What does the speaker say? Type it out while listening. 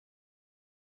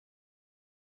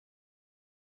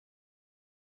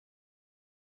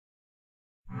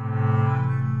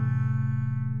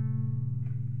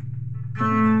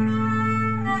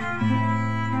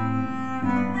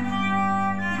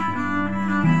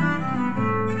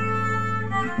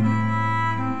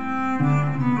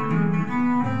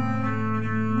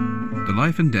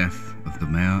Life and Death of the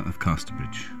Mayor of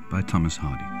Casterbridge by Thomas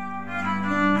Hardy.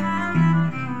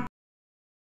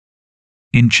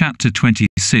 In chapter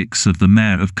 26 of The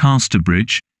Mayor of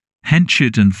Casterbridge,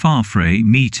 Henchard and Farfrae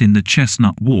meet in the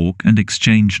Chestnut Walk and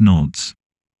exchange nods.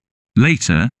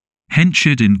 Later,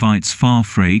 Henchard invites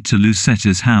Farfrae to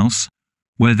Lucetta's house,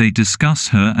 where they discuss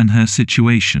her and her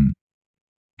situation.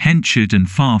 Henchard and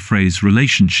Farfrae's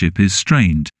relationship is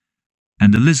strained,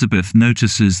 and Elizabeth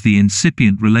notices the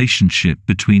incipient relationship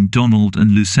between Donald and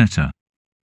Lucetta.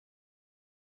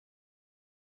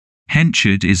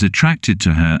 Henchard is attracted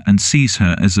to her and sees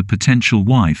her as a potential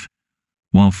wife,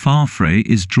 while Farfrae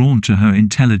is drawn to her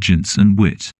intelligence and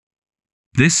wit.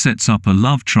 This sets up a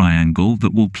love triangle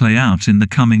that will play out in the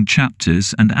coming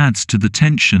chapters and adds to the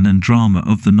tension and drama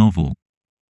of the novel.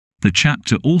 The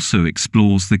chapter also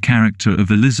explores the character of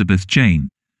Elizabeth Jane,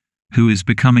 who is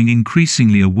becoming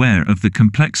increasingly aware of the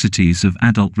complexities of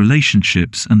adult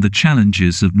relationships and the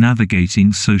challenges of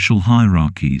navigating social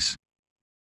hierarchies.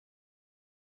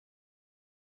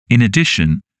 In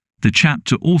addition, the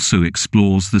chapter also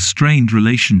explores the strained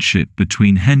relationship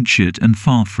between Henchard and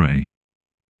Farfrae.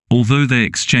 Although they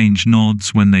exchange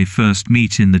nods when they first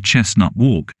meet in the Chestnut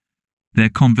Walk, their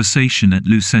conversation at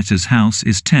Lucetta's house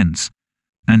is tense,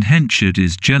 and Henchard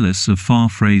is jealous of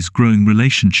Farfrae's growing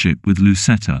relationship with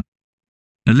Lucetta.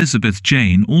 Elizabeth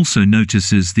Jane also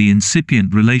notices the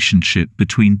incipient relationship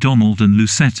between Donald and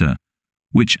Lucetta,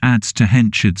 which adds to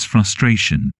Henchard's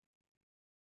frustration.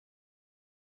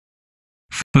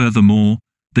 Furthermore,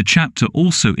 the chapter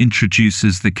also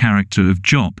introduces the character of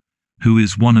Jop, who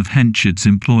is one of Henchard's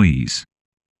employees.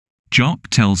 Jop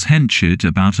tells Henchard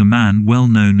about a man well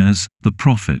known as the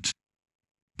Prophet.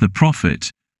 The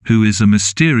Prophet, who is a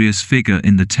mysterious figure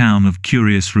in the town of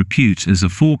curious repute as a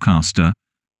forecaster,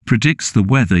 predicts the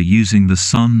weather using the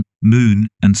sun, moon,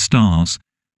 and stars,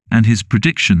 and his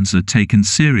predictions are taken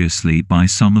seriously by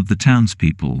some of the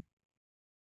townspeople.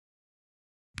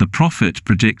 The Prophet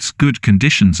predicts good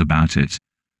conditions about it,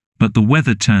 but the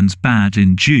weather turns bad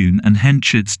in June and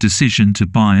Henchard's decision to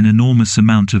buy an enormous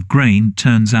amount of grain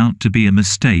turns out to be a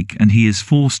mistake and he is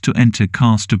forced to enter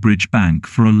Casterbridge Bank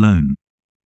for a loan.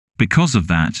 Because of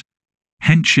that,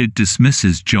 Henchard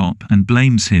dismisses Jop and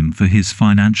blames him for his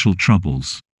financial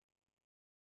troubles.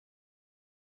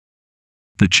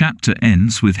 The chapter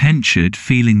ends with Henchard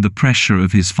feeling the pressure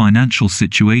of his financial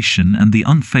situation and the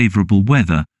unfavorable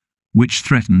weather, which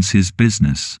threatens his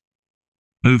business.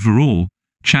 Overall,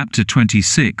 chapter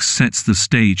 26 sets the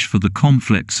stage for the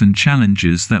conflicts and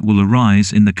challenges that will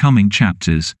arise in the coming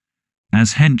chapters,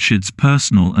 as Henchard's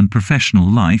personal and professional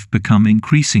life become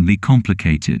increasingly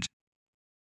complicated.